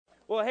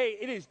Well, hey,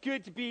 it is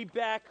good to be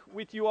back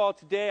with you all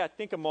today. I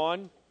think I'm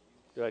on.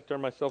 Did I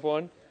turn myself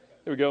on?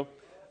 There we go.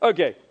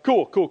 Okay,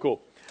 cool.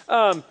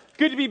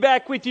 Good to be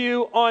back with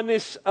you on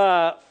this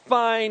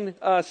fine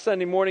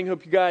Sunday morning.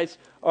 Hope you guys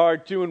are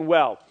doing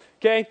well.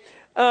 Okay,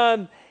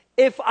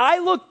 if I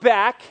look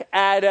back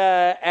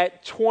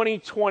at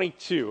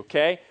 2022,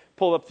 okay,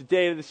 pull up the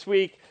data this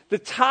week. The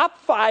top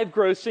 5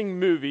 grossing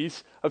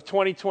movies of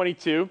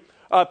 2022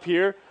 up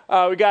here.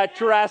 We got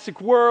Jurassic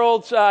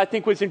World. I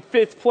think was in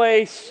 5th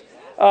place.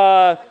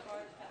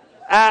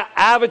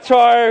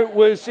 Avatar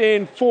was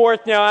in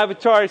 4th. Now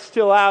Avatar is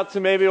still out, so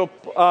maybe it'll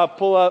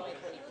pull up.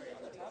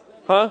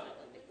 Huh?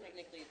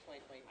 Technically,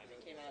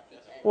 2020 came out the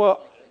end.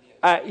 Well,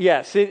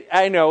 yes,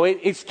 I know.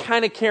 It's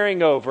kind of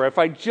carrying over. If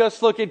I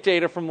just look at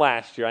data from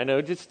last year, I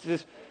know just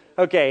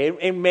okay,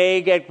 it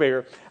may get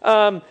bigger.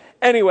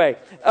 Anyway,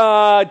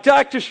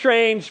 Doctor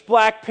Strange,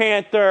 Black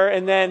Panther,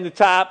 and then the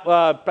top,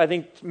 I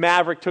think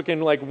Maverick took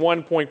in like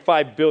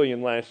 $1.5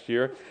 billion last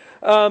year.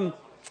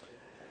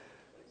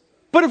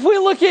 But if we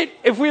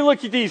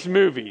look at these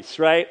movies,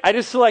 right? I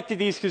just selected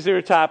these because they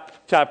were top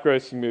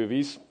grossing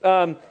movies.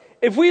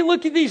 If we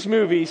look at these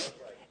movies,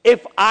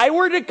 if I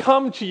were to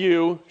come to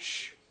you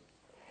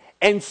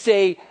and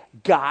say,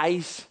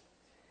 guys,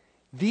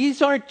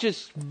 these aren't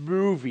just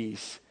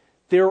movies,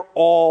 they're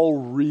all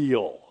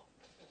real.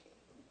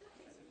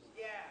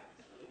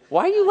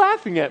 Why are you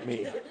laughing at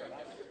me?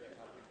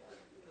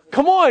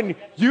 Come on,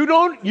 you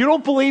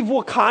don't believe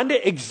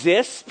Wakanda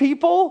exists,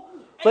 people?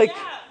 Like,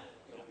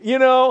 you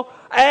know,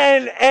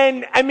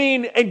 and I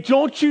mean, and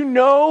don't you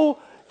know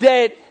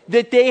that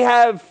they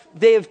have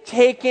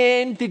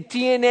taken the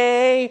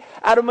DNA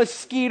out of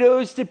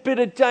mosquitoes that bit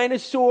a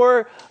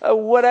dinosaur,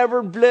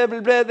 whatever, blah,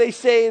 blah, blah, they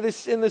say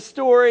this in the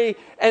story,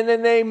 and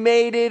then they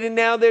made it, and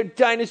now their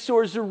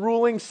dinosaurs are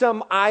ruling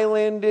some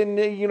island and,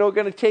 going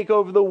to take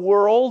over the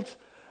world.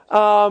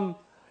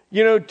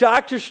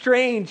 Doctor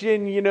Strange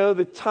and,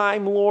 the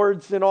Time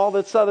Lords and all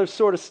this other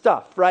sort of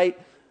stuff,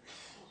 right?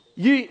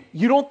 You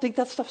don't think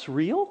that stuff's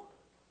real?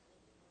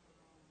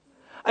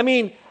 I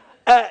mean,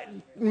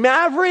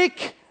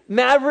 Maverick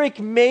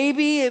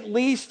maybe at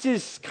least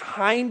is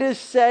kind of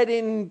set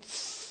in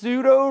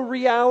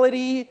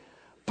pseudo-reality,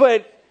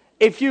 but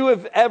if you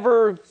have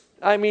ever,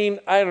 I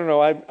don't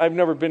know, I've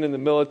never been in the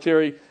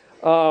military,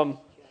 but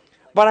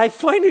I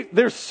find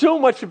there's so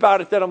much about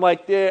it that I'm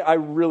like, I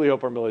really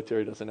hope our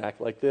military doesn't act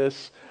like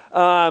this.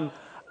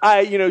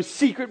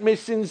 Secret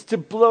missions to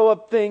blow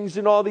up things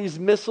and all these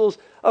missiles.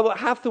 About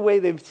half the way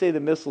they say the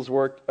missiles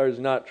work is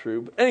not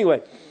true. But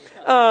anyway,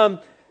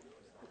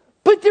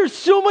 but there's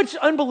so much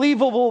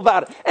unbelievable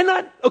about it. And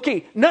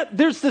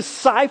there's the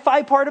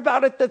sci-fi part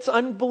about it that's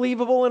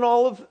unbelievable in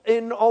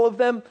all of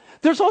them.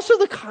 There's also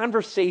the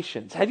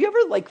conversations. Have you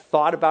ever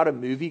thought about a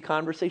movie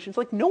conversations?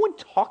 No one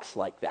talks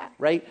like that,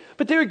 right?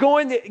 But they're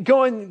going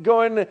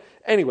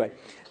anyway.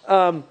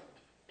 The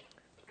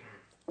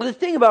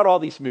thing about all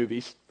these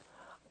movies,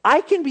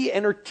 I can be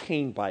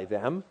entertained by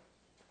them,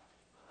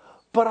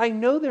 but I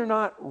know they're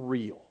not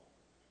real.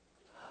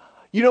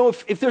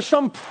 If there's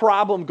some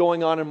problem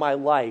going on in my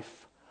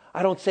life,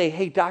 I don't say,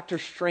 hey, Dr.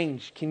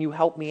 Strange, can you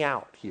help me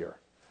out here,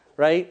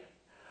 right?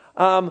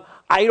 I'm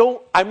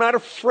not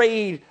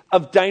afraid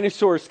of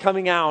dinosaurs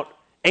coming out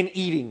and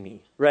eating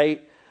me,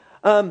 right?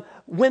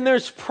 When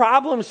there's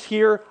problems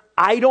here,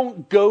 I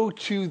don't go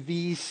to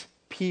these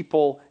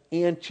people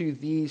and to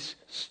these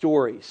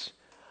stories.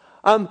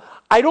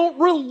 I don't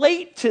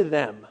relate to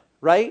them,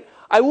 right?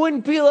 I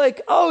wouldn't be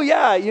like, oh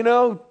yeah,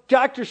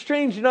 Dr.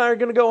 Strange and I are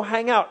going to go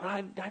hang out.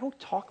 I don't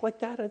talk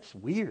like that. That's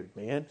weird,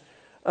 man.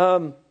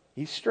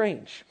 He's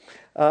strange.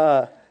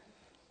 And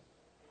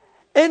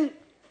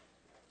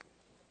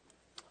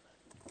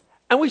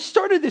we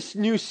started this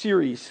new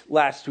series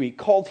last week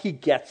called He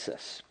Gets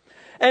Us.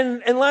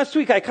 And last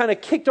week I kind of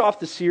kicked off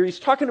the series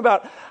talking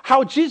about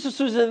how Jesus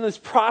was in this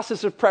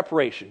process of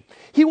preparation.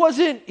 He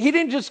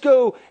didn't just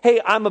go,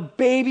 hey, I'm a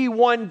baby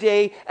one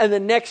day and the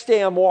next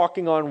day I'm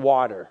walking on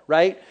water,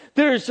 right?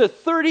 There's a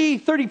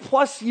 30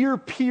 plus year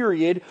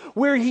period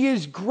where he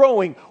is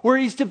growing, where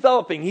he's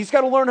developing. He's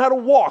got to learn how to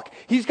walk.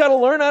 He's got to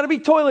learn how to be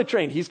toilet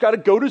trained. He's got to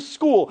go to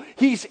school.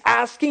 He's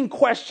asking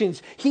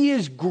questions. He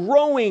is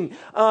growing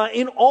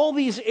in all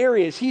these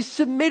areas. He's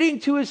submitting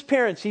to his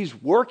parents. He's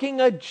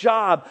working a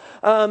job.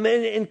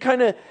 And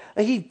kind of,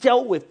 he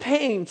dealt with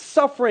pain,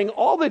 suffering,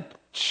 all the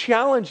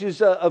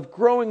challenges of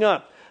growing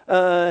up.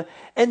 And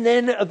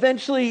then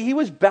eventually he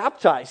was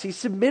baptized. He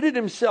submitted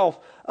himself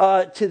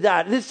to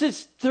that. This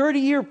is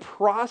 30-year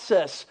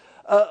process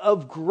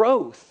of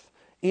growth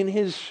in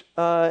his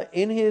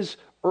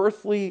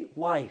earthly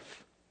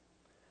life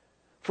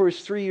for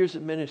his 3 years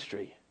of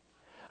ministry.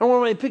 And one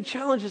of my big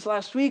challenges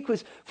last week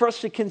was for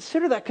us to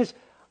consider that, because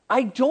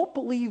I don't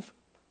believe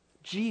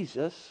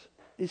Jesus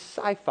is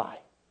sci-fi.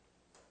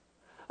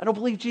 I don't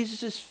believe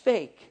Jesus is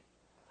fake.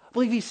 I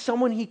believe he's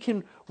someone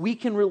we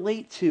can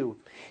relate to.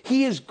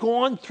 He has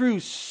gone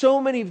through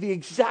so many of the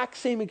exact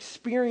same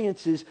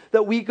experiences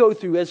that we go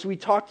through, as we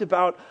talked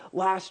about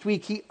last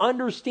week. He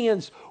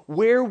understands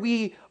where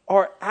we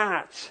are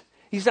at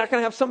He's not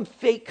going to have some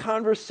fake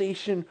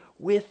conversation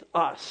with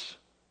us.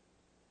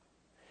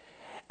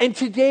 And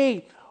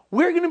today,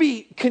 we're going to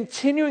be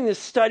continuing this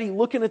study,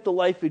 looking at the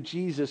life of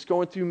Jesus,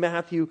 going through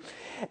Matthew.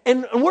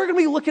 And we're going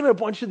to be looking at a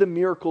bunch of the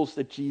miracles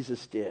that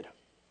Jesus did.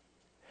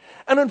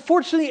 And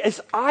unfortunately, as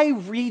I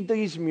read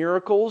these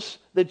miracles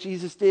that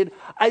Jesus did,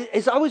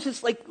 as I was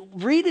just like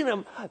reading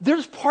them,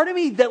 there's part of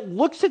me that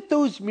looks at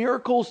those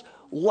miracles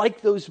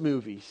like those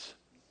movies.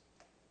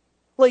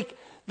 Like,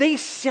 they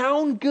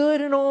sound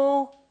good and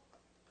all,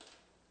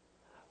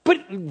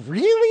 but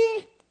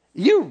really?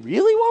 You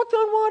really walked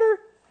on water?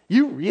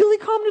 You really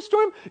calmed a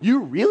storm? You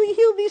really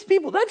healed these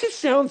people? That just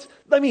sounds,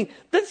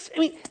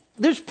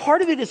 there's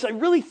part of it as I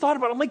really thought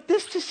about it, I'm like,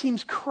 this just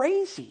seems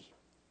crazy.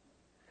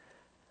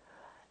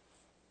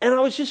 And I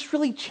was just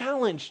really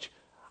challenged.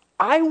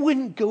 I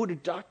wouldn't go to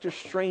Dr.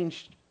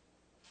 Strange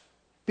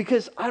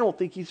because I don't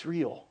think he's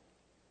real.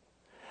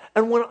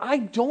 And when I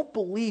don't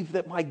believe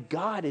that my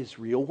God is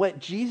real, what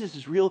Jesus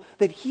is real,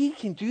 that he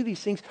can do these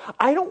things,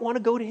 I don't want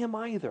to go to him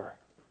either.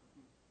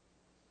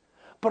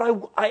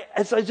 But I,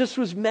 as I just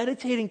was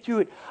meditating through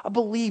it, I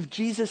believe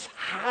Jesus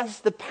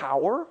has the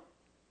power,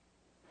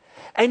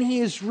 and he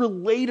is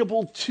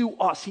relatable to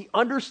us. He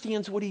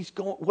understands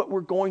what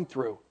we're going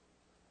through.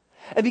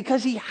 And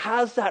because he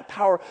has that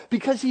power,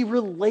 because he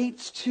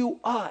relates to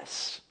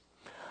us,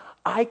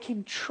 I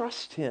can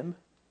trust him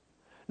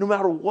no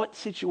matter what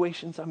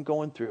situations I'm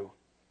going through.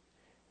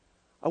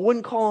 I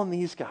wouldn't call on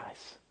these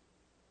guys.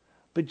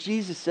 But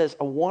Jesus says,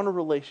 I want a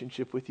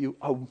relationship with you.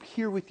 I'm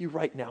here with you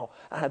right now.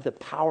 I have the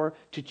power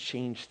to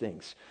change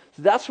things.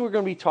 So that's what we're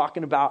going to be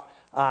talking about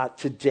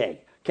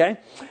today. Okay?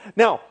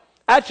 Now,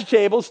 at your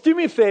tables, do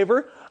me a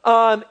favor.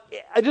 I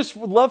just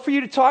would love for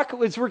you to talk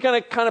as we're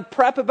going to kind of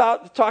prep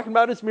about talking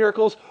about his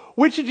miracles.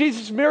 Which of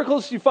Jesus'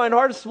 miracles do you find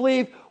hardest to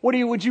believe? What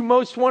would you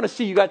most want to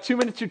see? You got 2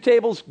 minutes at your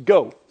tables.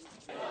 Go.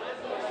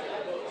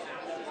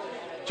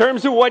 In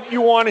terms of what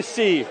you want to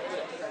see.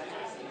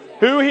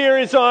 Who here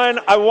is on,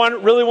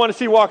 really want to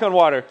see walk on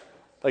water?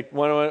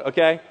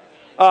 Okay.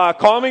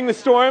 Calming the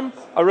storm.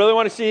 I really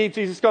want to see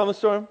Jesus calm the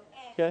storm.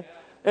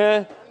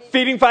 Okay.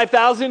 Feeding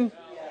 5,000.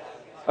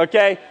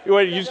 Okay.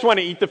 You just want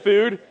to eat the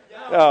food?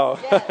 Oh.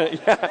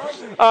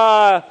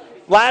 Yeah.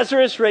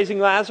 Lazarus, raising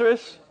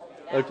Lazarus.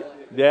 Okay.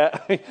 Yeah.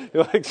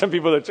 Like some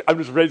people, I'm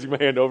just raising my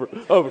hand over.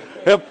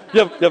 Yep.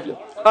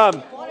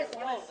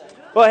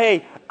 Well,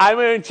 hey, I'm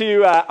going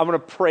to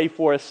pray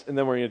for us, and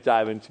then we're going to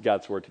dive into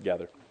God's word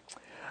together.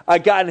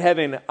 God in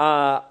heaven,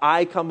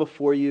 I come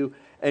before you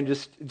and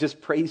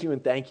just praise you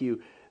and thank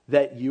you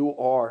that you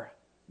are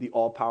the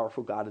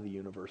all-powerful God of the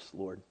universe,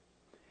 Lord.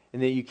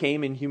 And that you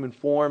came in human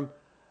form,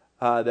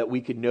 that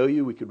we could know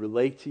you, we could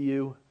relate to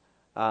you,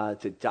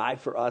 to die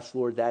for us,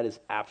 Lord. That is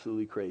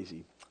absolutely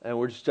crazy. And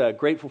we're just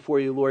grateful for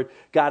you, Lord.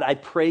 God, I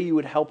pray you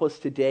would help us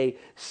today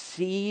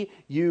see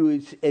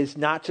you as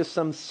not just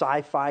some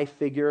sci-fi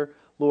figure,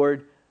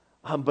 Lord,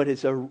 but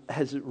as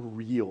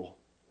real.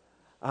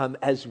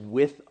 As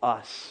with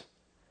us,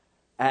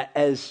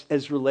 as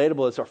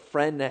relatable as our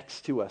friend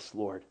next to us,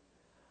 Lord.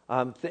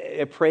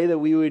 I pray that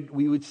we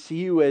would see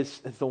you as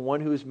the one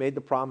who has made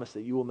the promise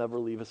that you will never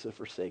leave us or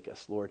forsake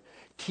us, Lord.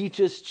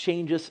 Teach us,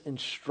 change us,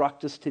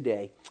 instruct us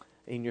today.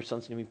 In your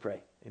son's name we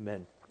pray.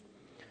 Amen.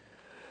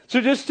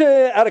 So just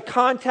out of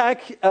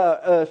context,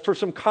 for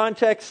some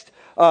context,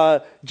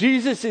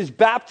 Jesus is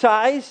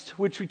baptized,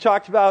 which we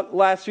talked about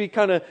last week,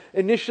 kind of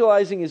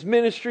initializing his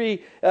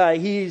ministry.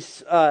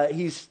 He's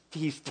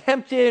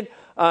tempted.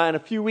 In a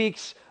few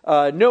weeks,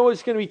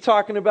 Noah's going to be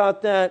talking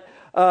about that.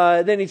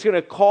 Then he's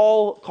going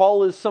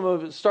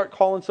to start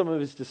calling some of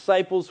his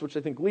disciples, which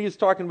I think Lee is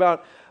talking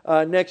about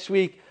next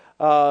week.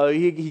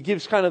 He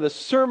gives kind of the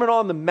Sermon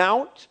on the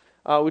Mount,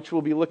 which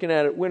we'll be looking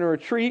at winter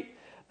retreat.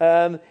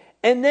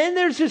 And then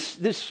there's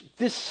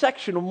this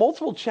section of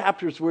multiple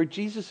chapters where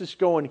Jesus is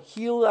going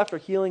heal after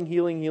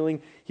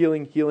healing,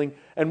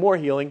 and more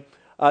healing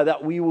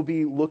that we will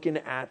be looking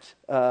at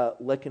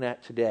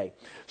today.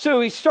 So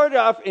we started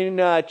off in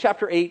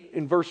chapter 8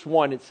 in verse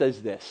 1. It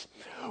says this: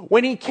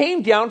 when he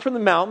came down from the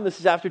mountain,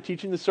 this is after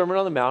teaching the Sermon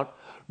on the Mount,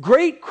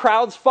 great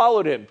crowds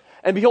followed him.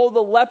 And behold,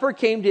 the leper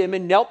came to him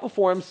and knelt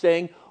before him,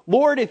 saying,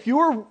 Lord, if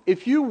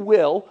you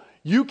will,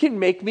 you can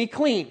make me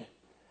clean.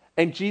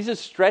 And Jesus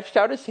stretched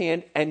out his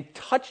hand and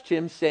touched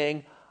him,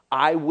 saying,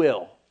 I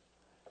will.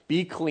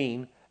 Be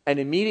clean. And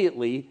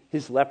immediately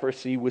his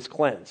leprosy was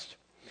cleansed.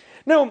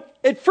 Now,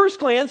 at first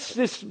glance,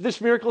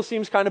 this miracle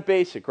seems kind of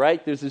basic,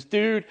 right? There's this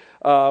dude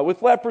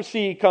with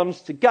leprosy. He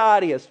comes to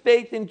God. He has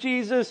faith in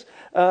Jesus.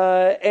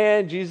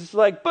 And Jesus is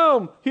like,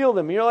 boom, healed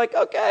him. And you're like,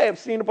 okay, I've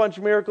seen a bunch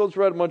of miracles,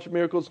 read a bunch of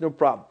miracles, no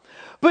problem.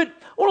 But I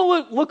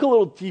want to look a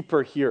little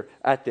deeper here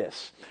at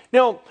this.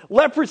 Now,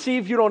 leprosy,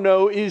 if you don't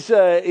know, is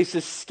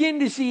a skin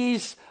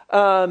disease.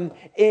 And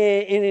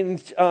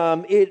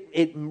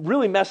it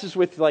really messes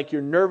with like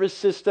your nervous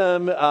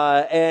system,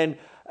 and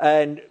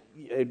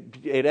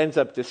it ends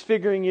up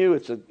disfiguring you.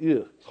 It's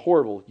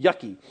horrible,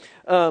 yucky.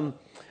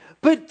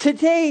 But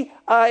today,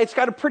 it's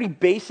got a pretty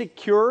basic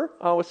cure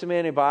with some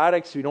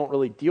antibiotics. We don't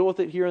really deal with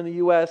it here in the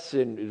U.S.,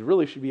 and it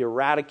really should be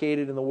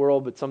eradicated in the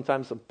world, but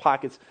sometimes some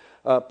pockets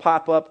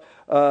pop up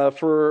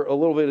for a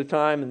little bit of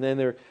time, and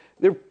then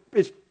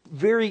it's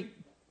very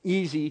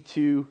easy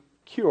to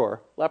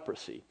cure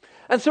leprosy.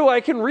 And so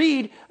I can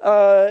read,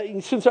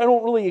 since I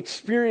don't really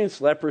experience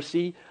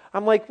leprosy,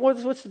 I'm like,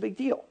 what's the big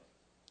deal?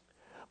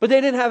 But they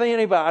didn't have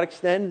antibiotics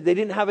then. They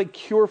didn't have a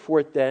cure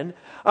for it then.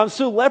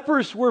 So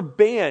lepers were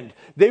banned.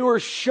 They were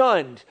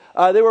shunned.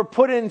 They were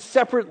put in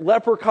separate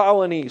leper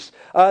colonies.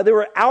 They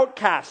were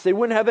outcasts. They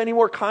wouldn't have any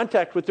more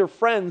contact with their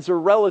friends or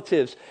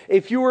relatives.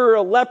 If you were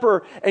a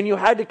leper and you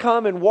had to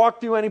come and walk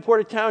through any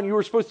part of town, you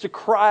were supposed to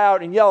cry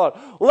out and yell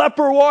out,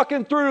 "Leper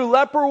walking through,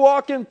 leper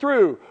walking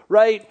through,"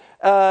 right?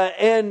 No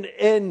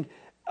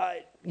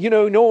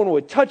one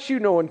would touch you.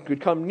 No one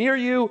could come near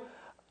you.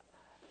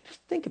 Just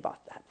think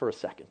about that for a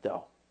second,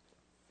 though.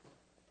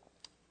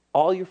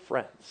 All your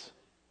friends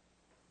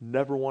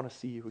never want to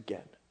see you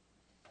again.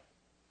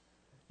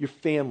 Your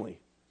family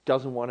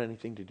doesn't want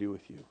anything to do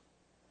with you.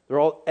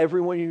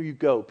 Everywhere you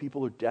go,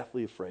 people are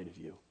deathly afraid of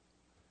you.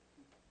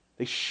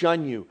 They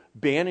shun you,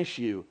 banish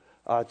you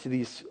to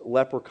these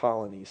leper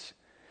colonies.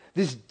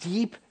 This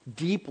deep,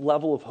 deep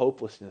level of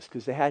hopelessness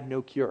because they had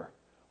no cure.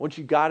 Once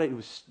you got it,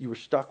 you were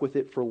stuck with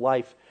it for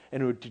life,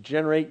 and it would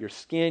degenerate your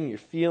skin, your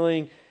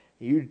feeling.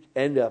 You'd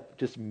end up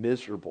just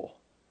miserable.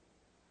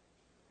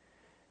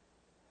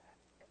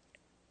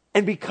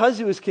 And because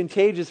it was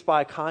contagious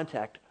by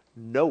contact,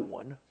 no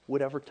one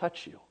would ever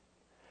touch you.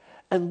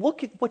 And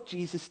look at what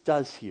Jesus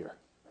does here.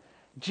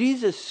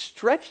 Jesus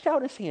stretched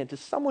out his hand to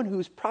someone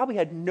who's probably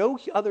had no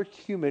other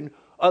human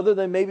other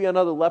than maybe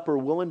another leper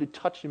willing to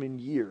touch him in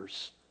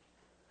years.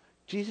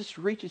 Jesus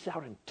reaches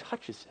out and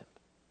touches him.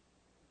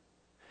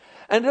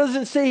 And it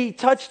doesn't say he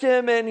touched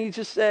him and he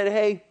just said,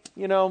 "Hey,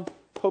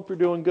 hope you're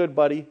doing good,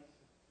 buddy.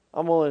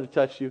 I'm willing to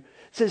touch you." It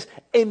says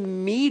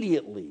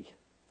immediately.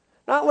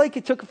 Not like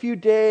it took a few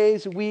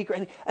days, a week, or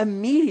anything.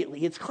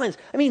 Immediately it's cleansed.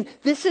 I mean,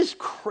 this is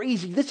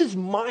crazy. This is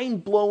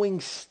mind-blowing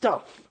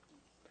stuff.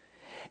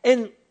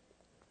 And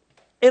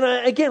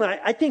I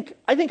think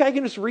I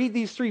can just read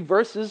these 3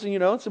 verses.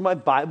 It's in my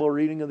Bible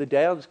reading of the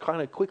day. I'll just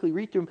kind of quickly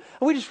read through them.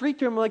 And we just read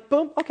through them like,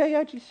 boom, okay,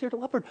 yeah, Jesus healed a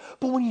leopard.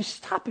 But when you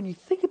stop and you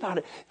think about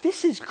it,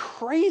 this is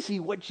crazy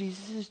what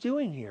Jesus is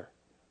doing here.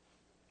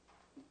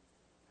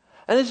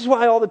 And this is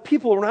why all the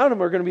people around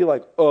him are going to be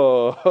like,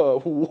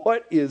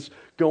 what is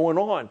going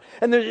on?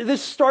 And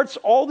this starts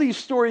all these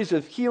stories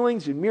of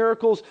healings and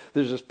miracles.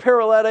 There's this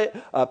paralytic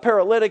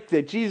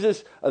that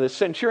Jesus, the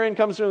centurion,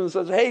 comes to him and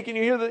says, "Hey, can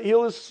you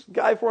heal this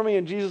guy for me?"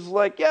 And Jesus is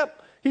like,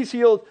 "Yep, he's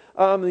healed."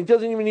 And he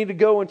doesn't even need to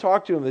go and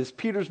talk to him. This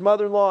Peter's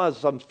mother-in-law has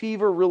some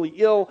fever, really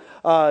ill.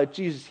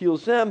 Jesus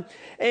heals them.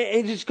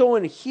 And just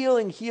going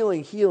healing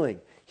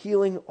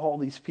all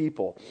these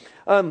people.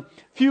 A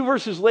few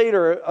verses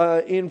later,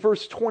 in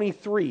verse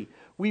 23,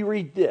 we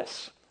read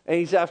this. And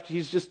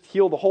he's just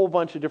healed a whole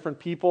bunch of different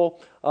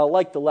people,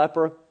 like the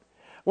leper.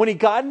 When he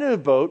got into the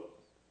boat,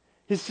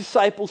 his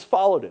disciples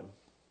followed him.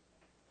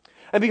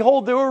 And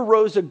behold, there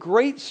arose a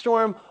great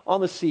storm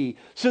on the sea,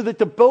 so that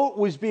the boat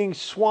was being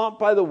swamped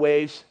by the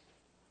waves,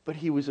 but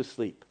he was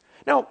asleep.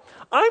 Now,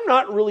 I'm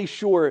not really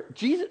sure.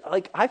 Jesus,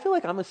 I feel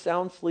like I'm a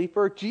sound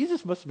sleeper.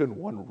 Jesus must have been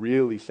one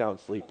really sound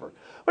sleeper.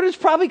 But it's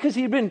probably because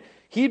he'd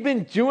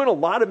been doing a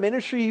lot of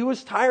ministry. He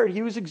was tired.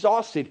 He was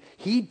exhausted.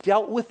 He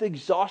dealt with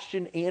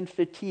exhaustion and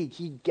fatigue.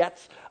 He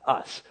gets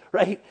us,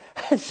 right?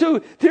 And so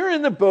they're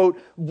in the boat.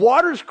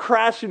 Water's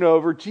crashing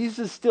over.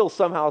 Jesus is still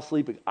somehow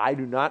sleeping. I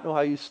do not know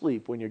how you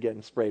sleep when you're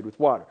getting sprayed with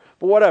water.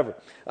 But whatever.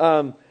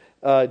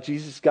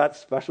 Jesus got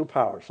special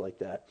powers like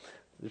that.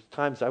 There's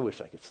times I wish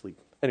I could sleep.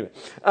 Anyway,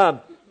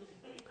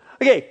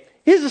 okay,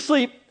 he's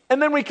asleep,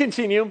 and then we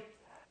continue.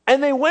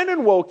 And they went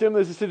and woke him,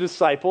 this is the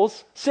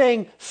disciples,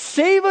 saying,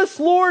 "Save us,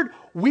 Lord,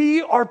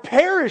 we are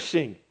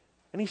perishing."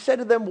 And he said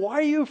to them, "Why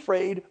are you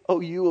afraid, O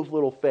you of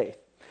little faith?"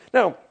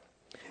 Now,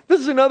 this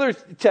is another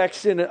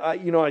text, and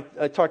I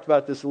talked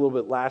about this a little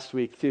bit last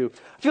week too.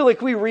 I feel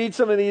like we read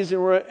some of these,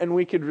 and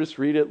we could just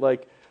read it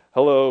like,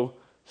 "Hello,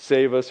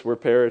 save us, we're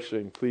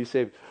perishing, please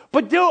save."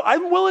 But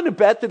I'm willing to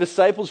bet the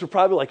disciples were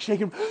probably like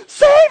shaking,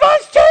 "Save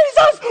us,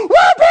 Jesus,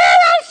 we're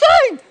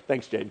perishing!"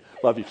 Thanks, Jaden.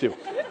 Love you too.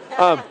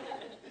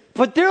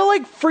 But they're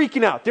like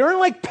freaking out. They're in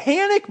like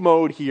panic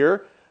mode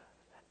here.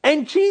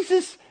 And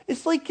Jesus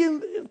is like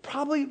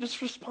probably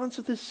just responds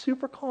with this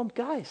super calm,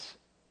 "Guys,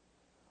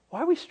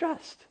 why are we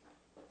stressed?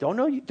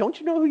 Don't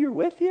you know who you're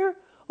with here?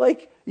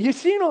 Like, you've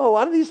seen a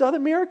lot of these other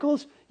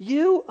miracles.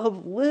 You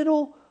of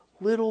little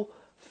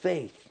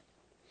faith."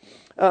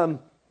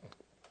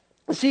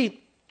 See,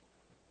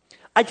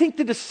 I think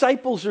the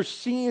disciples are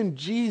seeing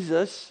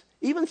Jesus,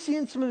 even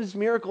seeing some of his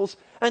miracles,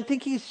 and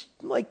think he's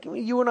like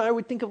you and I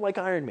would think of like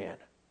Iron Man,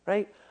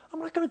 right? I'm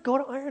not going to go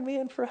to Iron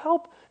Man for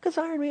help because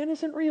Iron Man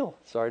isn't real.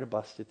 Sorry to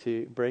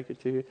break it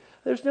to you.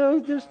 There's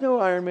no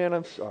Iron Man.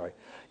 I'm sorry.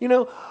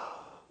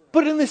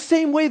 But in the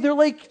same way, they're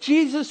like,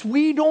 "Jesus,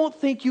 we don't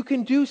think you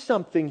can do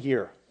something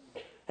here."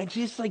 And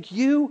Jesus is like,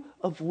 "You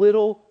of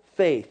little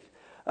faith."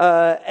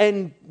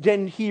 And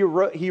then he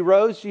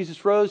rose,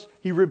 Jesus rose,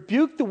 he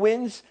rebuked the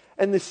winds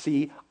and the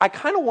sea. I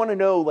kind of want to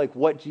know like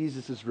what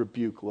Jesus'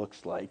 rebuke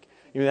looks like.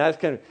 That's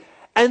kind of,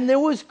 and there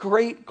was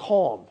great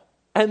calm.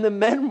 And the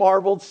men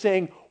marveled,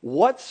 saying,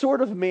 what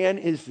sort of man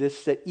is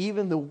this that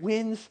even the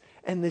winds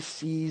and the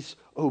seas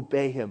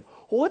obey him?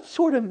 What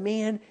sort of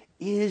man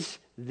is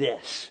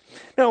this?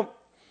 Now,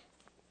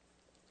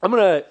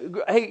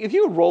 hey, if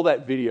you would roll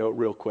that video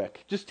real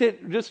quick. Just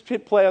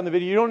hit play on the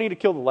video. You don't need to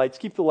kill the lights.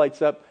 Keep the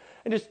lights up.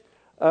 And just,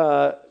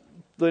 the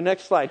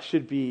next slide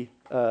should be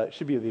a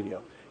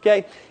video.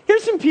 Okay?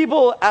 Here's some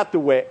people at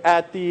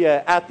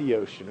the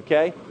ocean,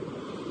 okay?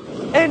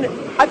 And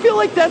I feel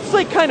like that's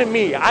like kind of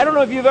me. I don't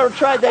know if you've ever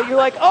tried that. You're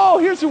like, oh,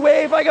 here's a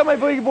wave. I got my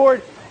boogie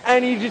board.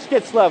 And he just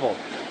gets leveled.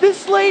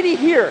 This lady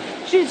here,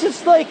 she's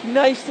just like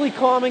nicely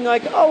calming,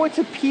 like, oh, it's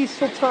a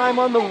peaceful time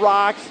on the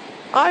rocks.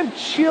 I'm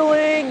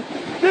chilling.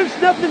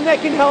 There's nothing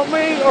that can help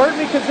me or hurt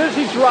me because there's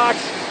these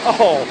rocks.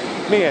 Oh,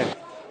 man.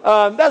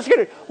 That's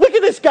good. Look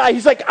at this guy.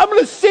 He's like, I'm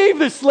going to save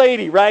this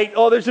lady, right?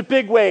 Oh, there's a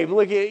big wave.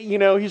 Look at,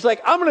 he's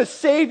like, I'm going to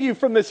save you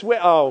from this wave.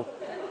 Oh,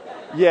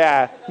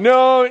 yeah.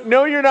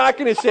 No, you're not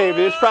going to save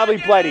it. It's probably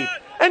bloody.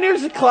 And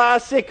here's a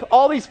classic.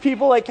 All these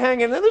people like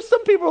hanging. And there's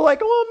some people like,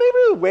 oh,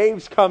 maybe the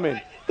wave's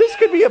coming. This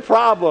could be a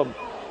problem.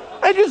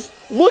 And just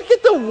look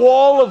at the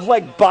wall of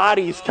like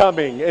bodies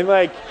coming and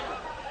like,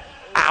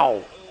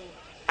 ow.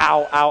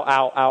 Ow, ow,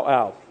 ow, ow,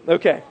 ow.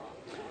 Okay.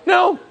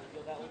 No.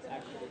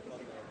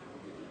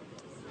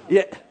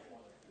 Yeah.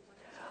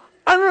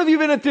 I don't know if you've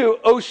been into the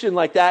ocean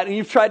like that and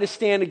you've tried to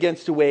stand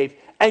against a wave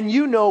and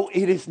you know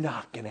it is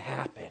not going to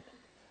happen.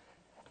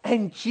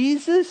 And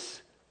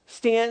Jesus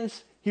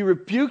stands, he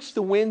rebukes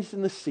the winds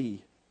and the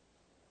sea,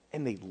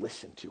 and they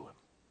listen to him.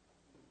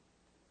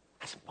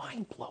 That's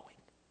mind-blowing.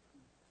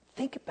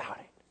 Think about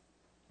it.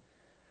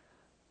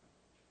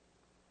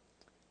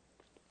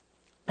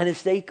 And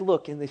as they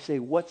look and they say,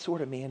 what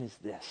sort of man is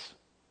this?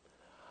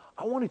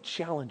 I want to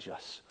challenge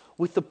us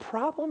with the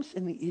problems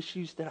and the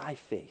issues that I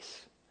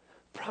face,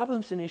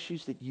 problems and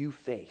issues that you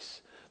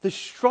face, the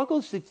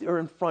struggles that are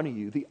in front of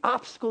you, the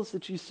obstacles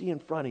that you see in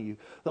front of you,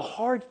 the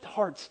hard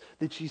hearts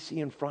that you see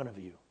in front of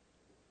you.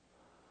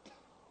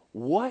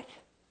 What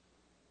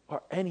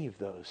are any of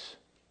those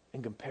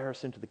in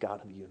comparison to the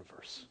God of the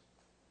universe?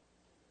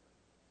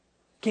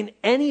 Can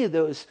any of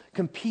those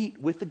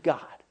compete with the God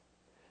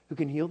who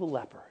can heal the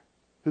leper,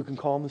 who can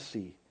calm the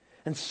sea,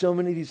 and so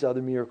many of these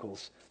other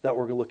miracles that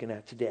we're looking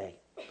at today?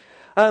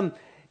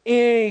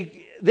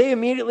 They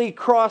immediately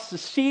crossed the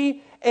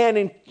sea,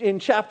 and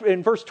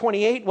in verse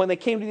 28, when they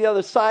came to the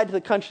other side, to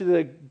the country of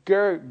the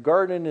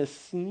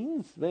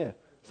Gergesenes,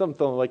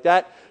 something like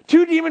that,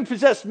 2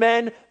 demon-possessed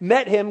men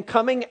met him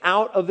coming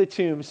out of the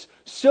tombs,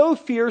 so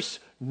fierce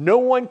no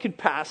one could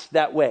pass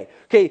that way.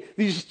 Okay,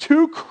 these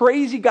 2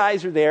 crazy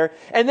guys are there,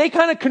 and they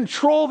kind of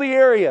control the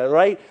area,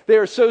 right? They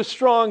are so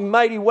strong,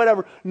 mighty,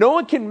 whatever. No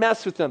one can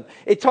mess with them.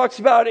 It talks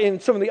about in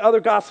some of the other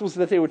Gospels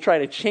that they would try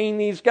to chain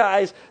these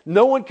guys.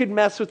 No one could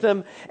mess with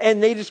them,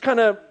 and they just kind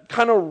of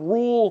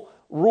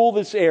rule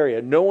this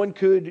area. No one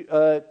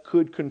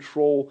could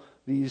control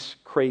these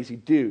crazy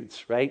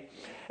dudes, right?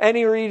 And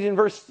he reads in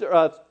verse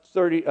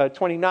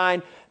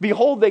 29,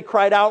 behold, they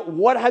cried out,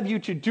 what have you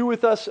to do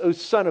with us, O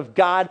Son of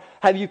God?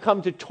 Have you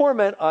come to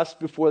torment us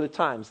before the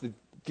times? The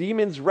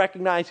demons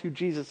recognize who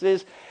Jesus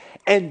is,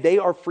 and they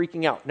are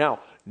freaking out. Now,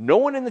 no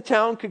one in the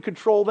town could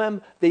control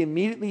them. They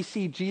immediately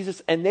see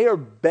Jesus, and they are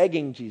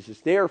begging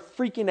Jesus. They are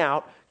freaking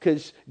out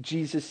because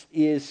Jesus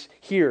is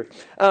here.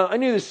 I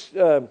knew this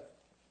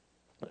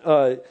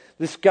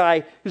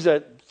guy who's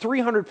a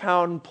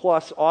 300-pound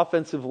plus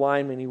offensive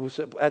lineman. He was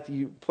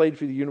played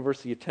for the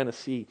University of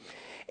Tennessee.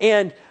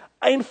 And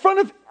in front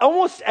of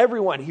almost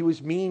everyone, he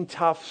was mean,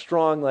 tough,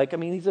 strong.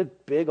 He's a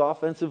big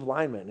offensive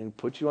lineman and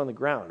puts you on the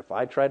ground. If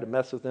I tried to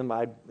mess with him,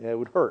 it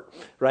would hurt,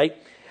 right?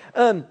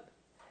 But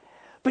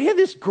he had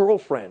this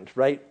girlfriend,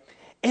 right?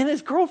 And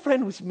his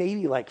girlfriend was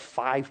maybe like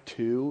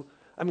 5'2".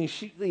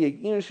 She's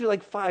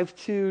like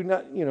 5'2",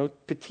 not,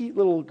 petite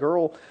little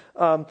girl.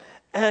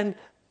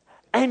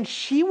 And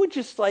she would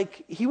just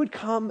he would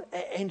come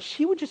and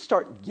she would just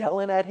start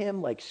yelling at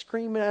him,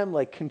 screaming at him,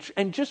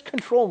 and just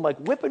control him,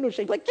 whipping him,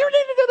 shaking,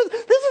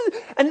 this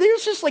is, and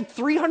there's just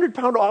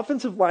 300-pound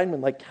offensive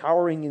lineman,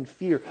 cowering in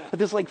fear at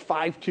this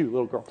 5'2"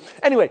 little girl.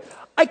 Anyway,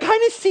 I kind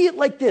of see it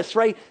like this,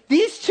 right?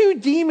 These 2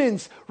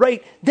 demons,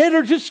 right, that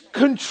are just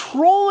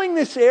controlling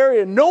this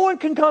area. No one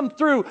can come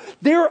through.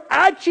 They're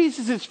at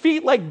Jesus'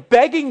 feet,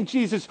 begging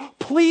Jesus,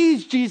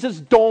 please, Jesus,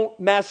 don't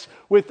mess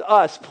with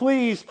us.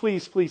 Please,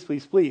 please, please,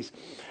 please, please.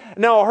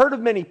 Now, a herd of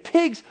many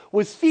pigs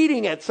was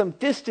feeding at some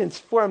distance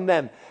from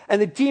them.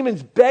 And the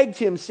demons begged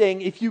him,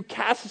 saying, if you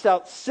cast us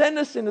out, send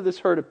us into this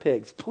herd of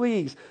pigs.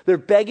 Please. They're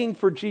begging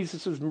for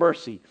Jesus'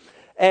 mercy.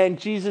 And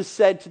Jesus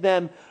said to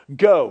them,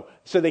 go.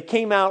 So they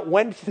came out,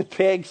 went to the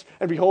pigs,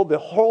 and behold, the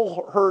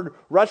whole herd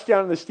rushed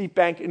down the steep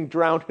bank and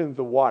drowned in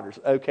the waters.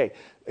 Okay,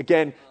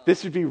 again,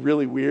 this would be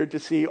really weird to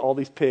see all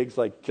these pigs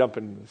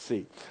jumping in the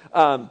sea.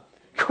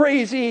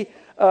 Crazy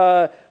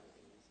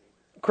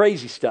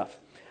stuff.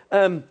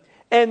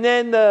 And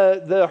then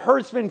the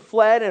herdsmen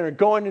fled and are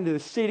going into the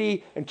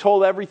city and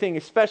told everything,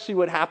 especially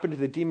what happened to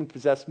the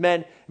demon-possessed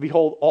men.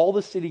 Behold, all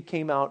the city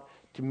came out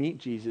to meet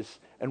Jesus,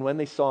 and when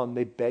they saw him,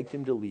 they begged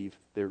him to leave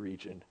their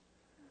region.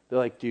 They're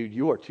like, dude,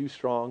 you are too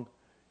strong.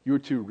 You are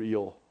too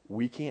real.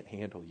 We can't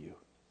handle you.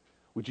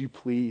 Would you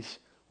please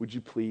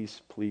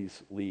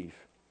leave?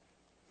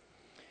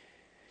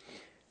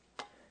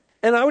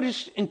 And I would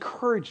just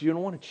encourage you and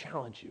I want to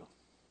challenge you.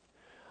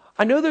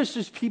 I know there's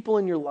just people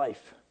in your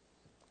life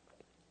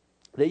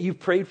that you've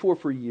prayed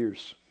for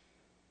years.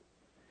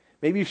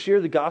 Maybe you've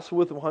shared the gospel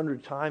with them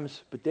 100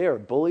 times, but they are a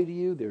bully to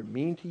you, they're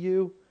mean to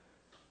you.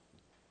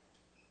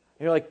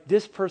 And you're like,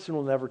 this person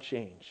will never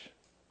change.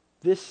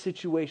 This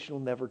situation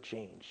will never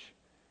change.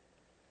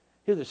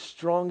 They're the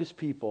strongest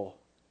people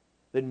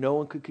that no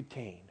one could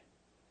contain.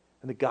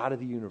 And the God of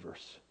the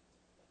universe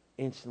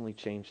instantly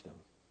changed them.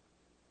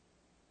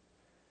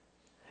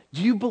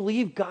 Do you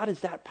believe God is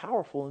that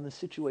powerful in the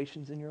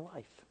situations in your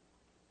life?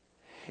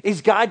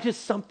 Is God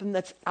just something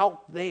that's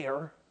out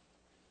there?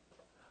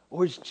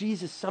 Or is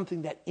Jesus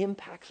something that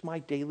impacts my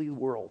daily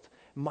world,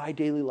 my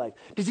daily life?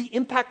 Does he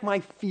impact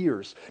my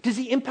fears? Does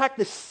he impact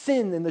the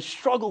sin and the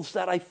struggles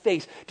that I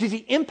face? Does he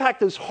impact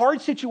those hard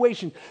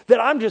situations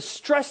that I'm just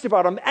stressed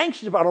about, I'm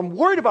anxious about, I'm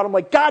worried about? I'm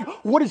like, God,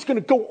 what is going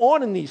to go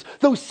on in these?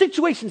 Those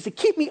situations that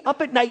keep me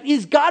up at night,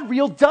 is God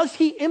real? Does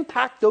he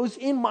impact those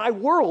in my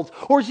world?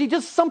 Or is he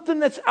just something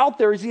that's out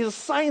there? Is he a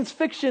science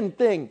fiction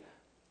thing?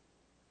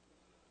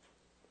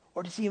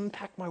 Or does he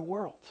impact my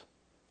world?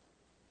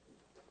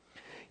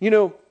 You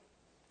know,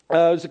 it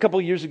was a couple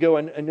of years ago,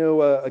 and I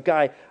know a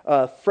guy,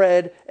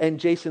 Fred and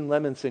Jason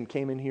Lemonson,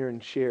 came in here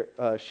and shared.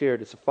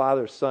 It's a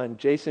father-son.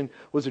 Jason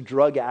was a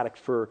drug addict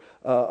for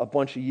a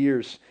bunch of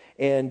years,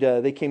 and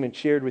they came and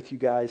shared with you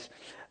guys.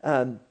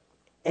 And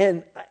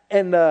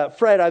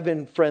Fred, I've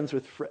been friends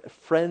with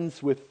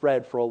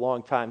Fred for a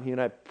long time. He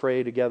and I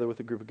pray together with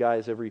a group of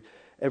guys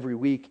every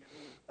week,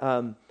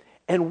 and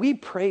we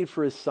prayed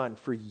for his son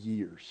for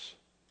years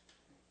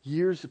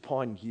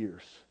upon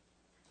years,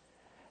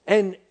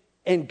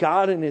 And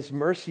God in his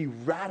mercy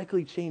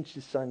radically changed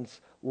his son's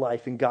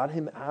life and got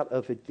him out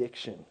of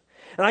addiction.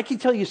 And I can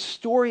tell you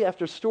story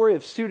after story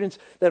of students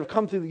that have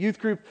come through the youth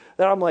group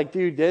that I'm like,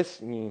 dude, this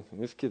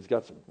kid's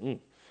got some.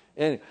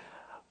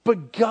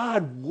 But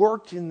God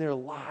worked in their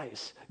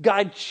lives.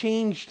 God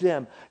changed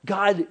them.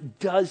 God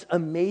does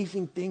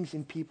amazing things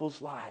in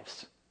people's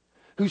lives.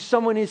 Who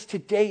someone is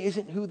today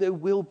isn't who they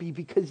will be,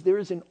 because there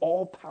is an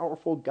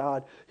all-powerful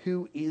God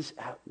who is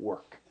at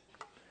work.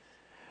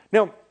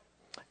 Now,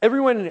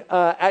 everyone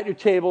at your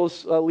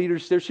tables,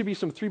 leaders, there should be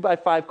some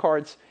 3x5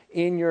 cards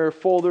in your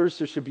folders.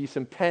 There should be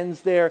some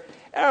pens there.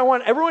 And I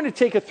want everyone to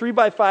take a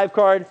 3x5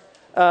 card.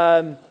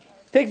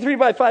 Take a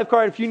 3x5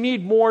 card. If you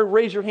need more,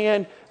 raise your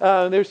hand.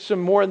 There's some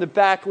more in the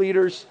back,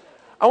 leaders.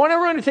 I want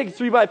everyone to take a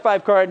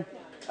 3x5 card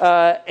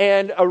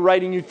and a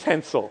writing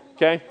utensil,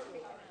 okay?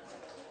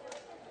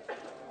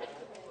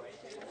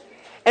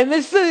 And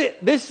this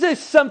is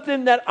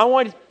something that I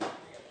want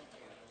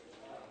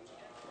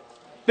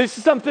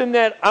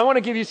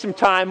to give you some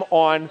time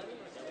on,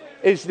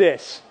 is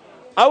this.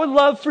 I would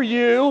love for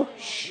you,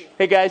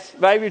 hey guys,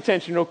 if I have your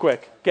attention real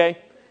quick, okay?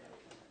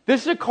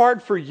 This is a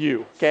card for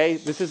you, okay?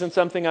 This isn't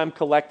something I'm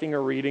collecting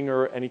or reading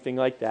or anything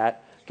like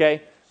that,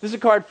 okay? This is a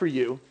card for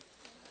you.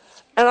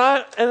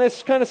 And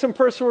it's kind of some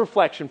personal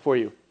reflection for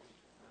you.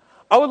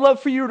 I would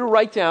love for you to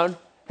write down,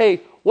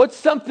 hey, what's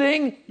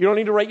something, you don't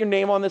need to write your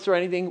name on this or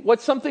anything,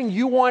 what's something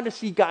you want to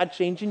see God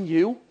change in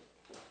you?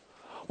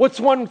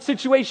 What's one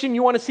situation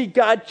you want to see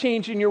God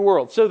change in your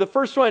world? So the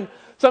first one,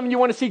 something you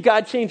want to see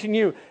God change in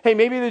you. Hey,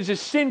 maybe there's a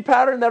sin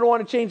pattern that I don't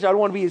want to change. I don't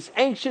want to be as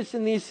anxious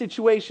in these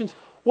situations.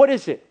 What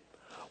is it?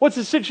 What's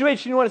the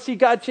situation you want to see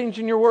God change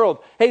in your world?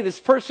 Hey, this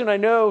person I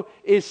know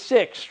is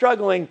sick,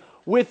 struggling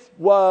with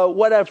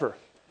whatever.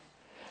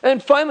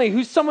 And finally,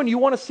 who's someone you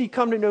want to see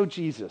come to know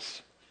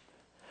Jesus?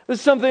 This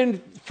is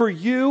something for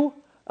you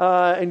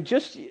and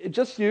just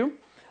you.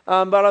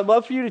 But I'd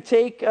love for you to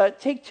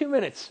take 2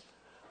 minutes.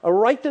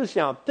 Write those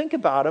down. Think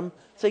about them.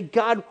 Say,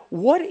 God,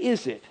 what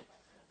is it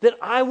that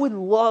I would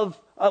love,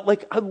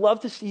 I'd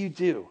love to see you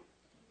do?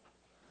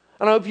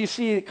 And I hope you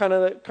see kind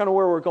of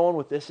where we're going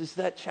with this, is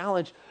that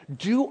challenge.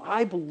 Do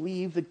I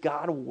believe that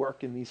God will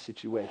work in these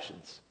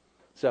situations?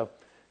 So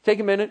take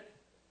a minute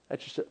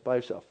by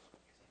yourself.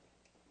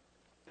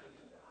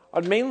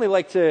 I'd mainly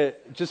like to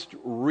just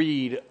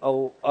read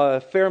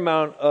a fair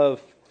amount of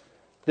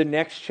the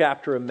next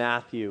chapter of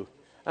Matthew.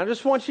 And I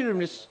just want you to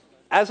just,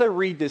 as I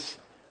read this,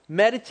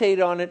 meditate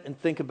on it and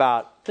think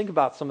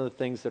about some of the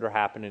things that are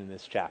happening in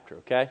this chapter,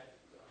 okay?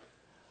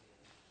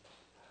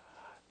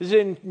 This is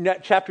in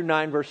chapter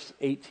 9, verse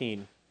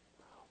 18.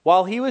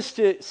 While he was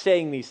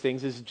saying these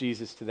things, this is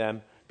Jesus to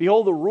them,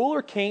 behold, the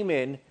ruler came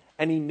in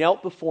and he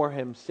knelt before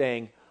him,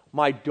 saying,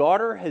 my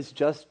daughter has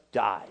just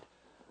died,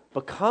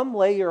 but come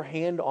lay your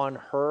hand on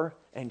her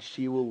and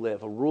she will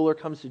live. A ruler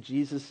comes to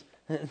Jesus,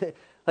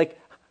 like,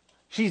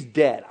 she's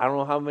dead. I don't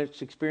know how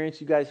much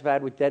experience you guys have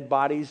had with dead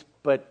bodies,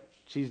 but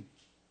she's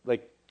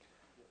like,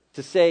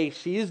 to say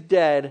she is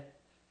dead,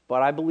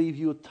 but I believe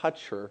you will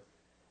touch her,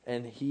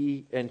 and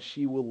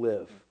she will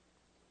live."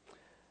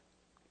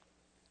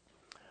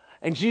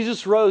 And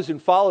Jesus rose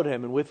and followed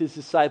him, and with his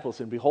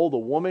disciples. And behold, a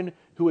woman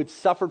who had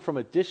suffered from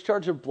a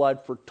discharge of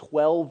blood for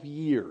 12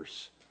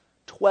 years.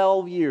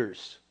 12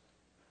 years.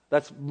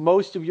 That's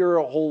most of your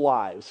whole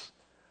lives.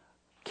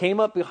 Came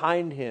up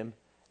behind him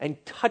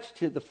and touched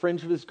the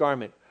fringe of his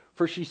garment.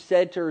 For she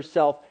said to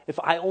herself, "If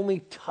I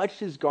only touch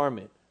his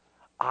garment,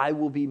 I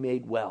will be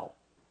made well."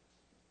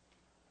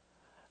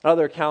 In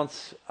other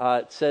accounts,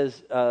 it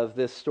says of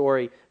this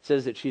story, it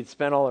says that she had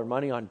spent all her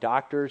money on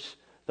doctors,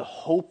 the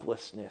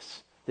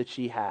hopelessness that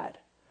she had,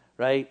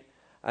 right?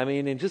 I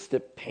mean, and just the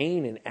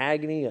pain and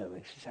agony. I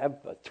mean, she's had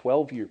a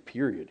 12-year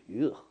period.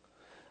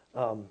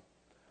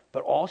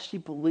 But all she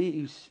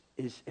believes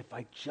is, if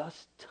I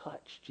just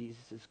touch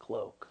Jesus'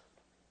 cloak,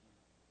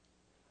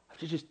 I have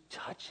to just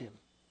touch him,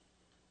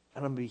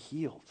 and I'm going to be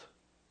healed.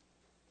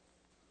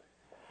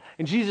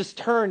 And Jesus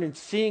turned, and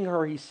seeing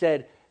her, he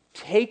said,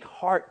 "Take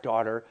heart,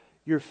 daughter,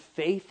 your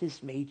faith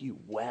has made you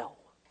well."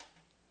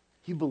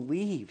 You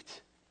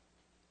believed.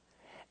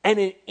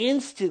 And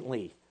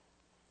instantly,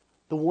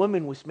 the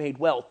woman was made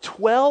well.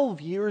 12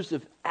 years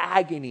of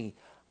agony.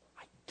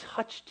 I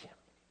touched him.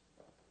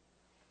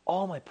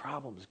 All my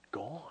problems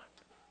gone.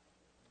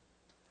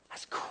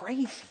 That's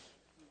crazy.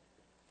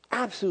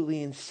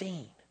 Absolutely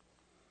insane.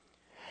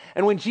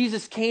 And when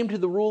Jesus came to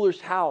the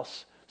ruler's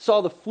house,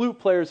 saw the flute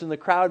players in the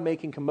crowd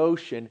making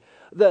commotion,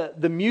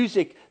 the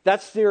music,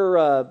 that's their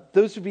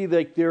those would be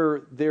like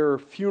their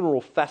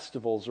funeral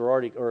festivals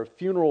or a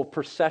funeral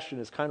procession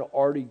is kind of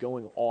already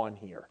going on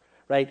here,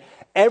 right?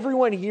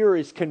 Everyone here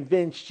is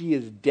convinced she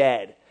is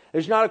dead.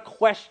 There's not a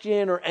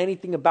question or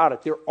anything about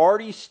it. They're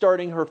already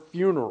starting her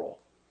funeral.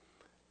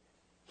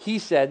 He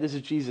said, this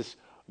is Jesus,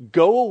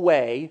 "Go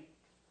away."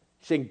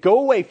 He's saying, "Go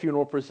away,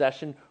 funeral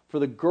procession, for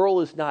the girl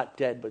is not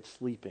dead but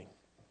sleeping."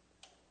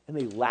 And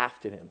they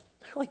laughed at him.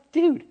 They're like,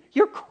 "Dude,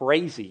 you're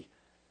crazy.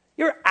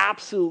 You're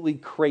absolutely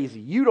crazy.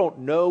 You don't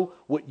know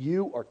what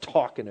you are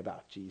talking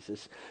about,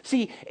 Jesus."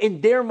 See,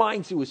 in their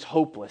minds, it was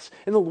hopeless.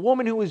 And the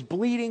woman who was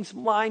bleeding's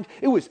mind,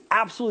 it was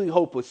absolutely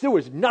hopeless. There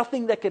was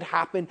nothing that could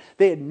happen.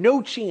 They had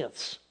no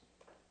chance.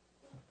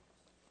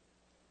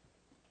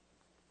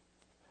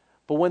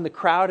 But when the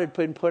crowd had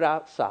been put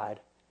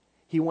outside,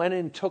 he went in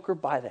and took her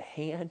by the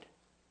hand,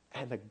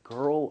 and the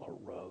girl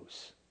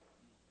arose.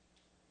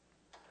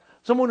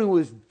 Someone who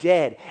was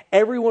dead.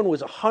 Everyone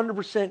was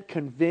 100%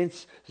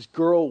 convinced this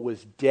girl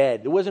was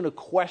dead. There wasn't a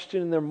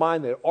question in their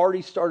mind. They had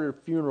already started a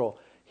funeral.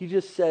 He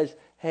just says,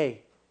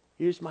 "Hey,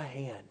 here's my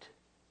hand."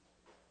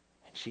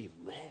 And she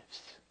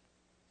lives.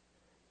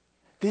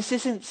 This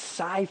isn't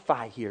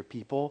sci-fi here,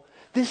 people.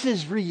 This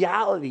is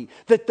reality,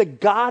 that the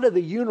God of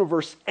the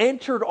universe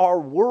entered our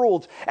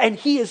world, and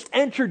he has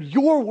entered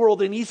your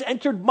world, and he's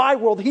entered my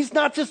world. He's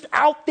not just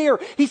out there.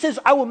 He says,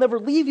 "I will never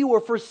leave you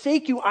or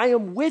forsake you. I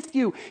am with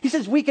you." He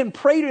says we can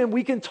pray to him.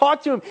 We can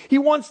talk to him.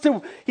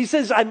 He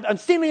says, I'm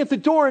standing at the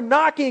door and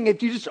knocking.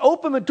 If you just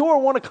open the door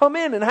and want to come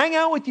in and hang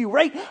out with you,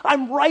 right?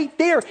 I'm right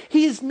there.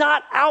 He is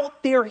not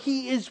out there.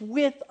 He is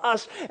with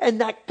us.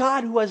 And that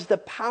God who has the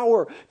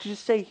power to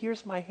just say,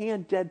 "Here's my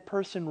hand, dead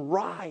person,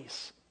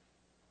 rise."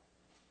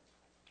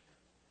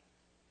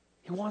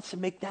 He wants to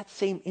make that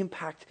same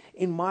impact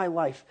in my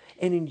life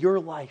and in your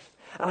life.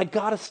 And I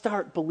got to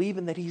start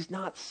believing that he's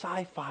not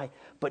sci-fi,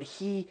 but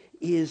he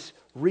is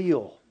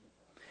real.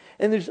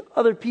 And there's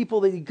other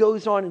people that he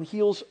goes on and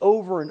heals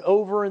over and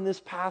over in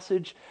this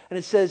passage. And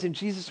it says, "And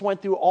Jesus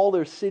went through all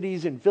their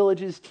cities and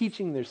villages,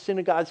 teaching their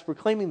synagogues,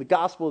 proclaiming the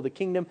gospel of the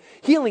kingdom,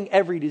 healing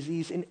every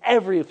disease and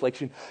every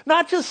affliction."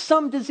 Not just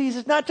some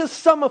diseases, not just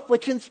some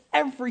afflictions,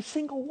 every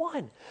single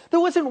one. There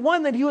wasn't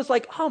one that he was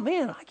like, "Oh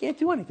man, I can't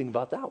do anything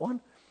about that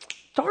one.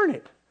 Darn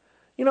it.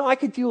 You know, I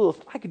could deal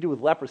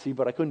with leprosy,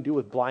 but I couldn't deal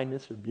with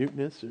blindness or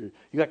muteness, or you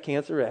got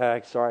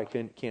cancer. Sorry,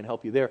 I can't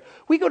help you there."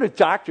 We go to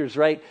doctors,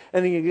 right?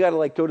 And then you got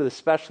to go to the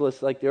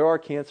specialists. Like, there are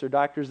cancer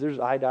doctors, there's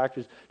eye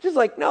doctors. Just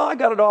like, "No, I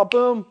got it all.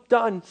 Boom,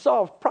 done,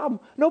 solved, problem.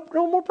 No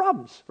more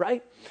problems,"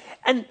 right?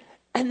 And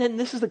then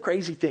this is the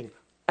crazy thing.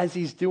 As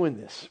he's doing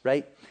this,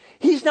 right?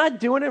 He's not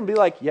doing it and be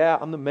like, "Yeah,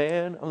 I'm the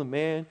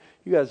man.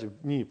 You guys are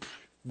me,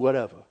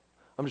 whatever.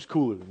 I'm just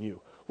cooler than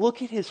you."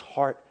 Look at his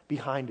heart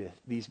behind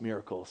these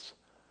miracles.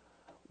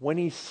 When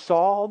he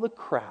saw the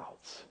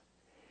crowds,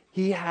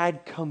 he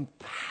had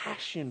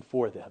compassion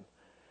for them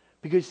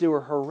because they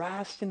were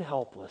harassed and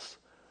helpless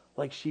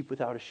like sheep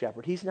without a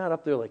shepherd. He's not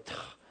up there like,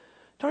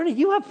 "Darn it,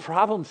 you have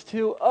problems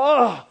too.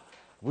 Oh,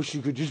 wish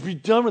you could just be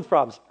done with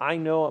problems." I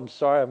know, I'm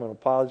sorry, I'm going to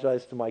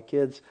apologize to my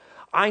kids.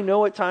 I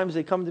know at times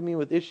they come to me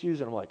with issues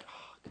and I'm like,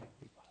 okay.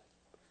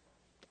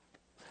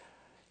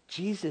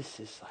 Jesus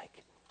is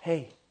like,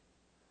 "Hey,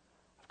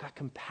 I've got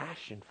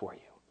compassion for you."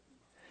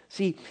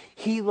 See,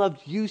 he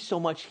loved you so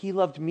much, he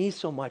loved me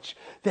so much,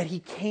 that he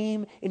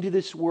came into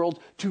this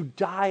world to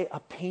die a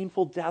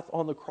painful death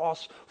on the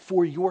cross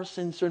for your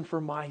sins and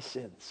for my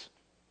sins.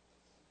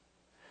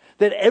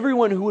 that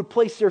everyone who would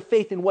place their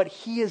faith in what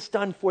he has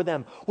done for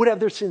them would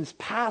have their sins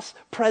past,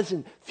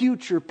 present,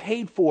 future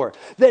paid for.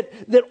 That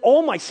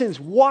all my sins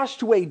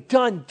washed away,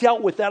 done,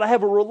 dealt with. That I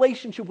have a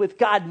relationship with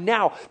God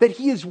now. That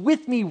he is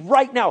with me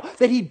right now.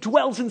 That he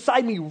dwells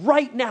inside me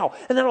right now.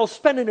 And that I'll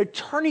spend an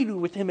eternity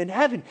with him in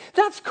heaven.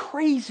 That's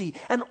crazy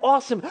and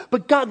awesome.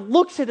 But God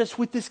looks at us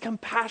with this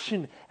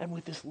compassion and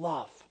with this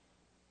love.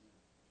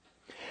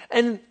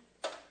 And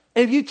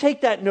if you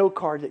take that note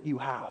card that you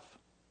have,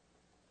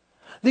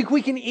 I think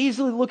we can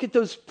easily look at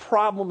those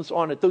problems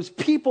on it, those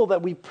people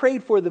that we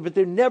prayed for, but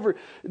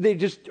they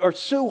just are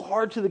so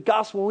hard to the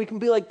gospel. And we can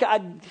be like,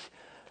 God,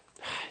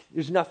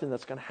 there's nothing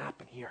that's going to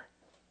happen here.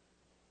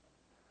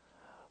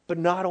 But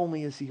not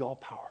only is he all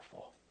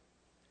powerful,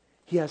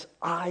 he has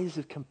eyes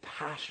of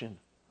compassion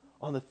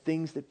on the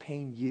things that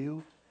pain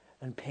you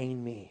and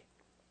pain me.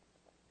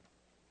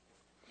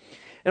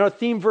 And our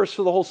theme verse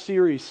for the whole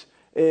series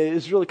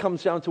really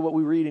comes down to what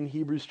we read in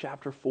Hebrews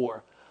chapter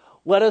 4.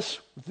 Let us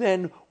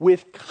then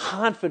with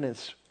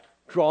confidence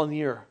draw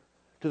near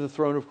to the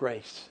throne of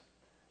grace,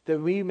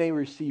 that we may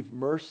receive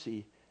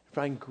mercy and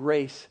find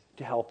grace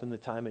to help in the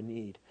time of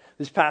need.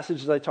 This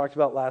passage, as I talked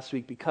about last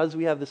week, because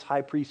we have this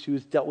high priest who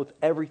has dealt with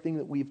everything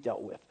that we've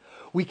dealt with,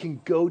 we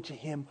can go to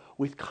him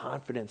with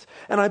confidence.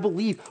 And I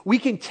believe we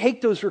can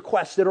take those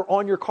requests that are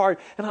on your card,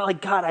 and I'm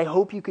like, God, I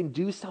hope you can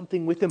do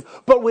something with them.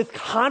 But with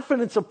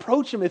confidence,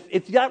 approach him.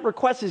 If that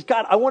request is,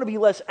 God, I want to be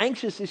less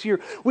anxious this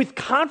year, with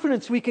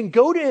confidence, we can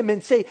go to him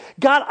and say,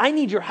 God, I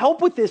need your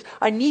help with this.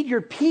 I need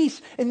your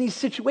peace in these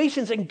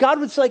situations. And God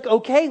was like,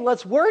 okay,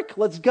 let's work.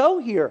 Let's go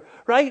here,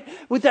 right?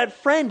 With that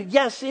friend,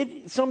 yes,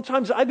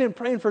 sometimes I've been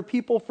praying for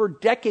people for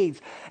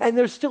decades, and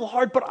they're still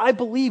hard, but I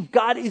believe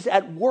God is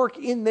at work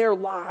in their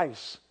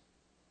lives.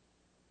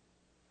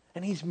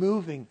 And he's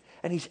moving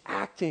and he's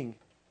acting.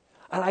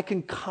 And I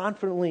can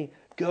confidently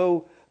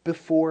go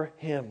before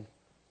him.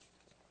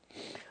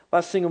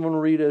 Last thing I'm going to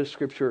read a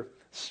scripture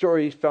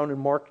story found in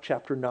Mark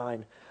chapter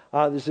 9.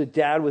 There's a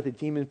dad with a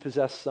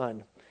demon-possessed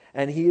son.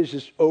 And he is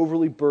just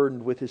overly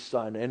burdened with his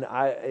son. And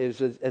I,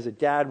 as a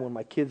dad, when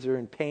my kids are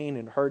in pain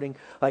and hurting,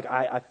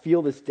 I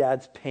feel this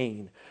dad's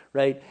pain,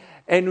 right?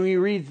 And we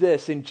read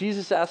this, and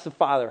Jesus asked the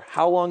father,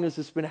 how long has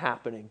this been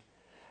happening?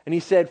 And he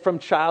said, from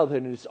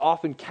childhood, and it's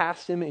often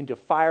cast him into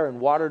fire and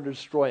water to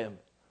destroy him.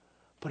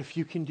 But if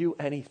you can do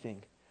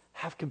anything,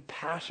 have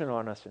compassion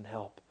on us and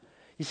help.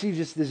 You see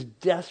just this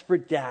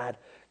desperate dad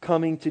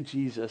coming to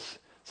Jesus,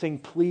 saying,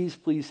 please,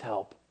 please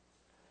help.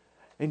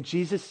 And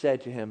Jesus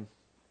said to him,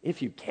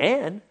 if you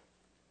can,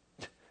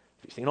 have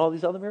you seen all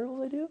these other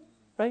miracles I do?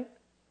 Right?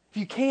 If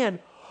you can,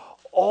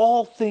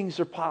 all things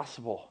are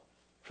possible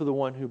for the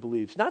one who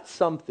believes. Not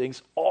some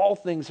things, all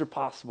things are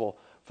possible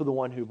for the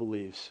one who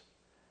believes.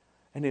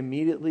 And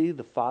immediately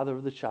the father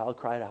of the child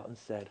cried out and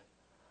said,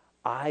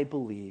 I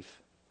believe,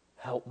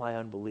 help my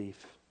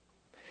unbelief.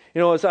 You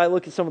know, as I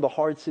look at some of the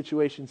hard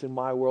situations in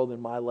my world, in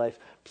my life,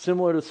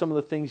 similar to some of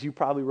the things you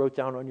probably wrote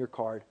down on your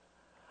card,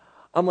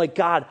 I'm like,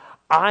 God,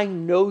 I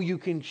know you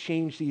can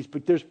change these,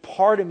 but there's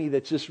part of me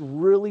that's just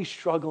really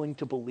struggling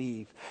to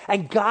believe.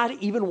 And God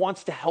even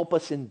wants to help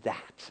us in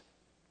that.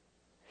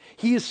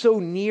 He is so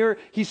near,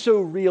 he's so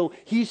real,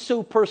 he's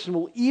so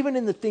personal, even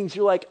in the things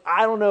you're like,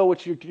 I don't know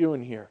what you're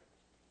doing here.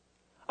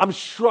 I'm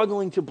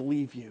struggling to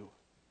believe you.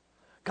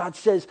 God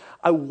says,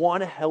 I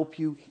want to help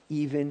you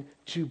even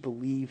to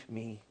believe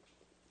me.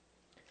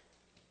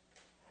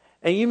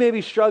 And you may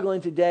be struggling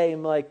today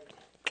and like,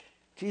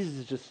 Jesus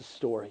is just a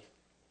story.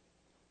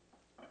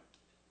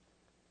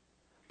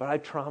 But I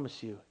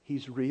promise you,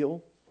 he's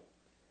real.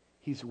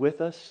 He's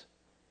with us.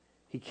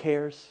 He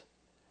cares.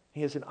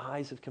 He has an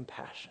eyes of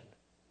compassion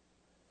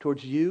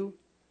towards you,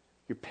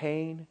 your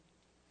pain,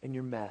 and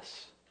your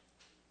mess.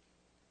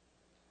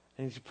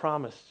 And he's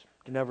promised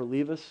to never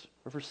leave us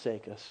or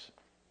forsake us.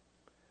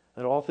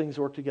 That all things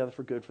work together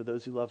for good for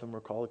those who love him, are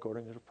called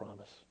according to the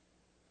promise.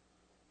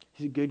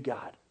 He's a good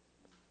God.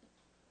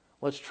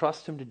 Let's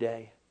trust him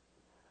today.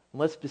 And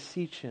let's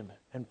beseech him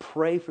and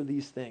pray for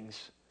these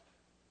things.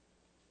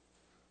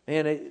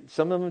 And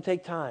some of them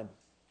take time,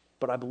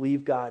 but I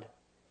believe God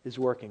is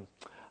working.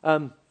 I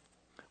want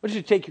you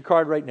to take your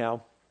card right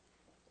now.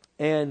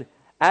 And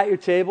at your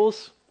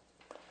tables,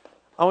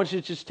 I want you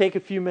to just take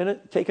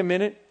a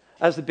minute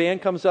as the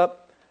band comes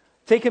up.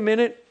 Take a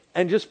minute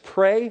and just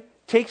pray.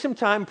 Take some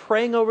time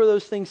praying over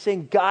those things,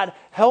 saying, God,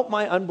 help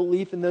my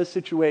unbelief in those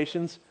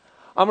situations.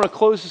 I'm going to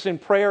close this in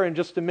prayer in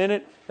just a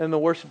minute, and the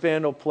worship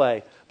band will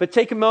play. But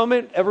take a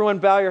moment, everyone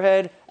bow your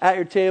head at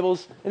your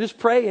tables, and just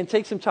pray and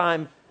take some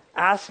time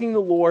asking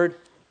the Lord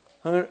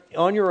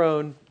on your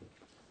own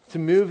to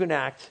move and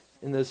act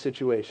in those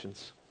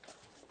situations.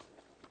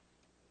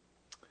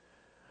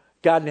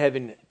 God in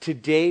heaven,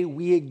 today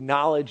we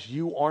acknowledge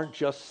you aren't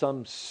just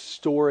some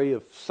story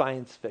of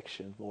science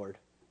fiction, Lord.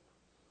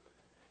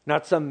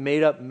 Not some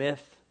made-up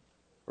myth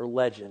or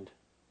legend.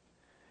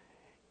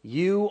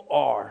 You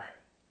are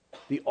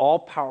the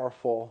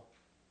all-powerful,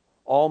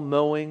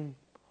 all-knowing,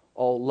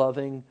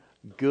 all-loving,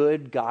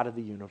 good God of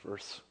the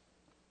universe.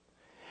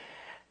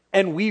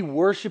 And we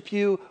worship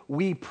you,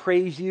 we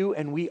praise you,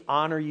 and we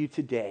honor you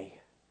today.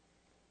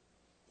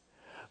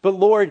 But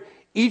Lord,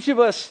 each of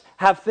us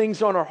have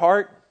things on our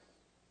heart,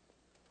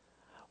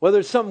 whether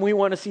it's something we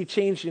want to see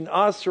changed in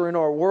us or in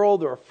our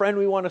world, or a friend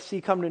we want to see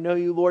come to know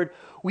you, Lord.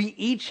 We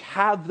each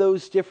have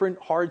those different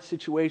hard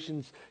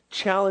situations,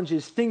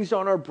 challenges, things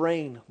on our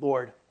brain,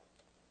 Lord.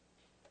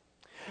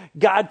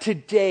 God,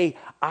 today,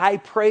 I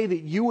pray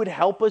that you would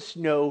help us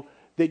know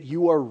that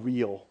you are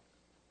real.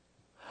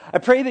 I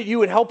pray that you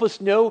would help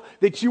us know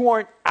that you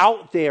aren't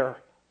out there,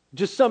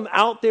 just some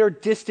out there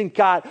distant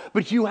God,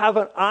 but you have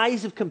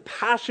eyes of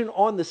compassion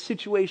on the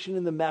situation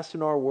and the mess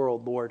in our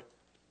world, Lord.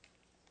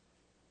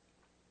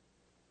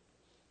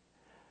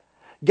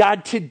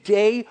 God,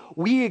 today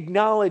we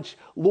acknowledge,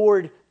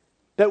 Lord,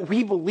 that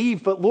we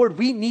believe, but Lord,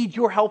 we need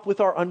your help with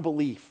our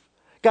unbelief.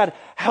 God,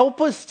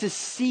 help us to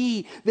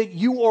see that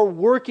you are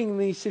working in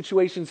these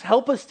situations.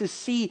 Help us to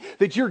see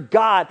that you're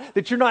God,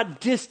 that you're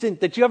not distant,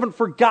 that you haven't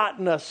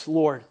forgotten us,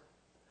 Lord.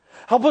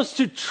 Help us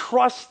to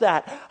trust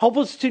that. Help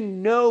us to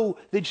know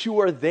that you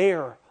are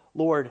there,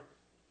 Lord.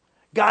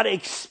 God,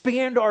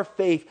 expand our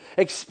faith,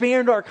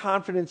 expand our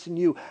confidence in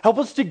you. Help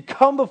us to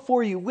come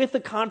before you with the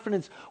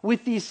confidence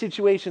with these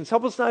situations.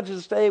 Help us not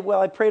just say,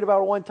 well, I prayed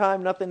about it one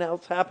time, nothing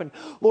else happened.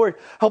 Lord,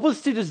 help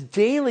us to just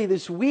daily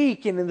this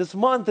week and in this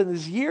month and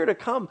this year to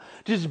come,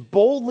 just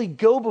boldly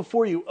go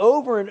before you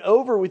over and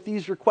over with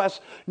these requests,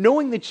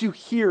 knowing that you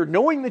hear,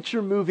 knowing that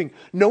you're moving,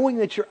 knowing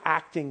that you're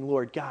acting,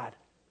 Lord God.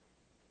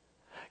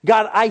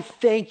 God, I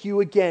thank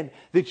you again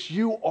that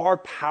you are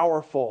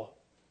powerful.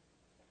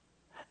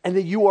 And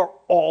that you are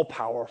all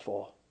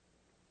powerful.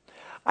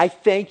 I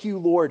thank you,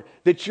 Lord,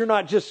 that you're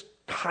not just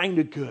kind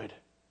of good.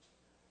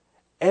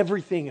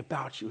 Everything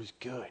about you is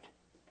good.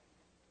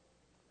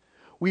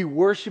 We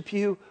worship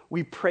you.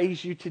 We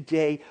praise you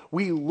today.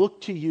 We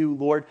look to you,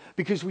 Lord,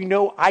 because we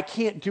know I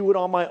can't do it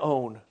on my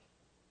own.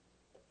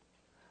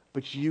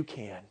 But you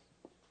can.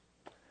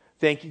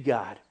 Thank you,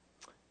 God.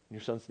 In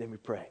your son's name we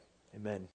pray. Amen.